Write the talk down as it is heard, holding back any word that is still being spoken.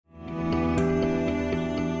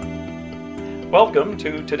Welcome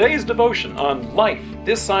to today's devotion on life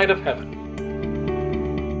this side of heaven.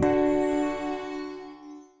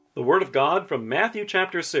 The Word of God from Matthew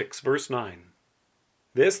chapter 6, verse 9.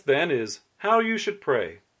 This then is how you should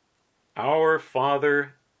pray. Our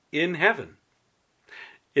Father in heaven.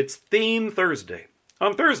 It's Theme Thursday.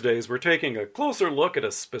 On Thursdays, we're taking a closer look at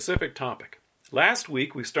a specific topic. Last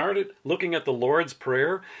week, we started looking at the Lord's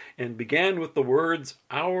Prayer and began with the words,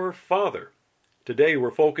 Our Father. Today, we're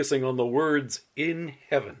focusing on the words, in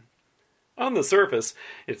heaven. On the surface,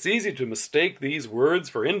 it's easy to mistake these words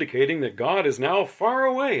for indicating that God is now far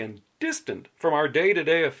away and distant from our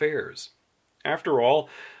day-to-day affairs. After all,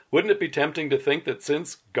 wouldn't it be tempting to think that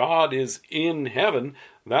since God is in heaven,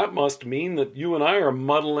 that must mean that you and I are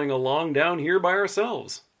muddling along down here by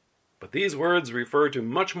ourselves? But these words refer to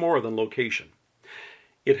much more than location.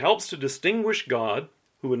 It helps to distinguish God,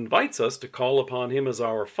 who invites us to call upon Him as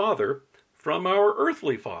our Father, from our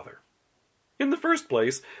earthly father. In the first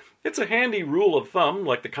place, it's a handy rule of thumb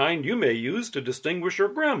like the kind you may use to distinguish your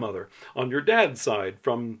grandmother on your dad's side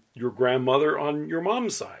from your grandmother on your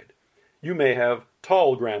mom's side. You may have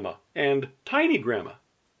tall grandma and tiny grandma,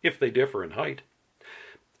 if they differ in height.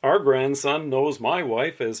 Our grandson knows my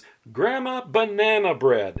wife as Grandma Banana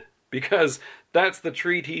Bread, because that's the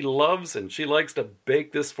treat he loves and she likes to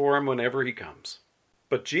bake this for him whenever he comes.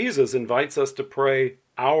 But Jesus invites us to pray,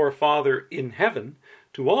 Our Father in heaven,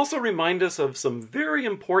 to also remind us of some very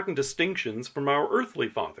important distinctions from our earthly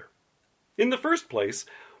father. In the first place,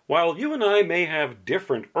 while you and I may have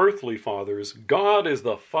different earthly fathers, God is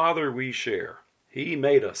the Father we share. He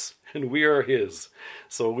made us, and we are His,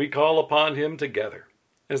 so we call upon Him together.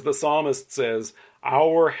 As the psalmist says,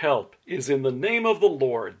 Our help is in the name of the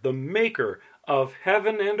Lord, the Maker of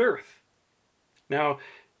heaven and earth. Now,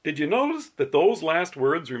 did you notice that those last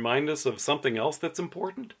words remind us of something else that's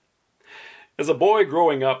important? As a boy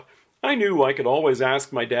growing up, I knew I could always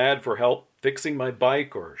ask my dad for help fixing my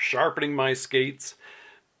bike or sharpening my skates.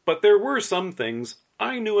 But there were some things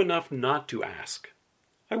I knew enough not to ask.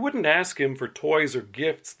 I wouldn't ask him for toys or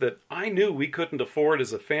gifts that I knew we couldn't afford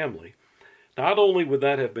as a family. Not only would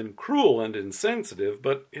that have been cruel and insensitive,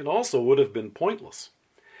 but it also would have been pointless.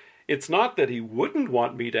 It's not that he wouldn't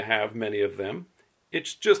want me to have many of them.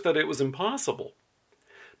 It's just that it was impossible.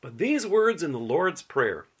 But these words in the Lord's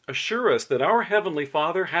Prayer assure us that our Heavenly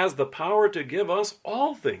Father has the power to give us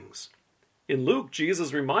all things. In Luke,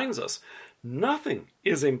 Jesus reminds us, nothing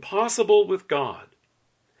is impossible with God.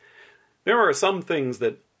 There are some things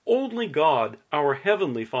that only God, our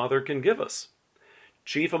Heavenly Father, can give us.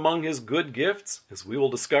 Chief among His good gifts, as we will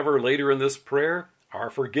discover later in this prayer, are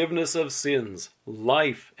forgiveness of sins,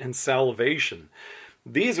 life, and salvation.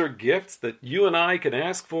 These are gifts that you and I can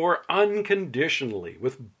ask for unconditionally,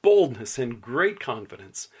 with boldness and great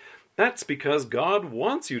confidence. That's because God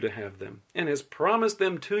wants you to have them and has promised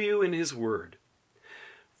them to you in His Word.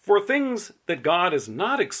 For things that God has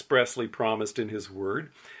not expressly promised in His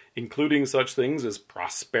Word, including such things as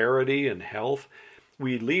prosperity and health,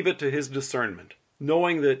 we leave it to His discernment,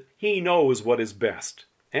 knowing that He knows what is best,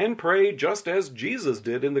 and pray just as Jesus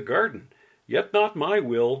did in the garden, Yet not my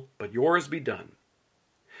will, but yours be done.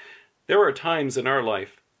 There are times in our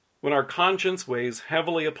life when our conscience weighs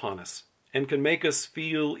heavily upon us and can make us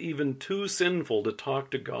feel even too sinful to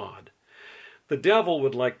talk to God. The devil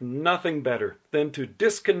would like nothing better than to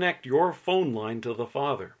disconnect your phone line to the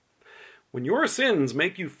Father. When your sins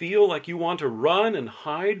make you feel like you want to run and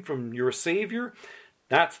hide from your Savior,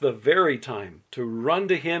 that's the very time to run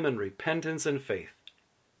to Him in repentance and faith.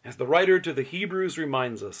 As the writer to the Hebrews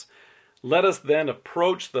reminds us, let us then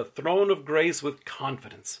approach the throne of grace with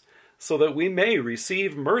confidence, so that we may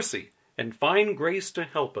receive mercy and find grace to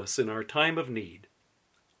help us in our time of need.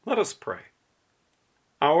 Let us pray.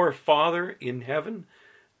 Our Father in heaven,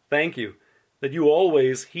 thank you that you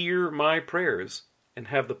always hear my prayers and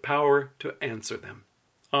have the power to answer them.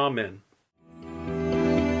 Amen.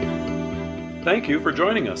 Thank you for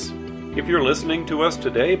joining us. If you're listening to us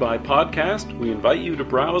today by podcast, we invite you to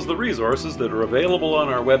browse the resources that are available on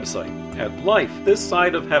our website at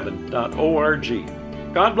lifethissideofheaven.org.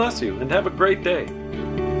 God bless you and have a great day.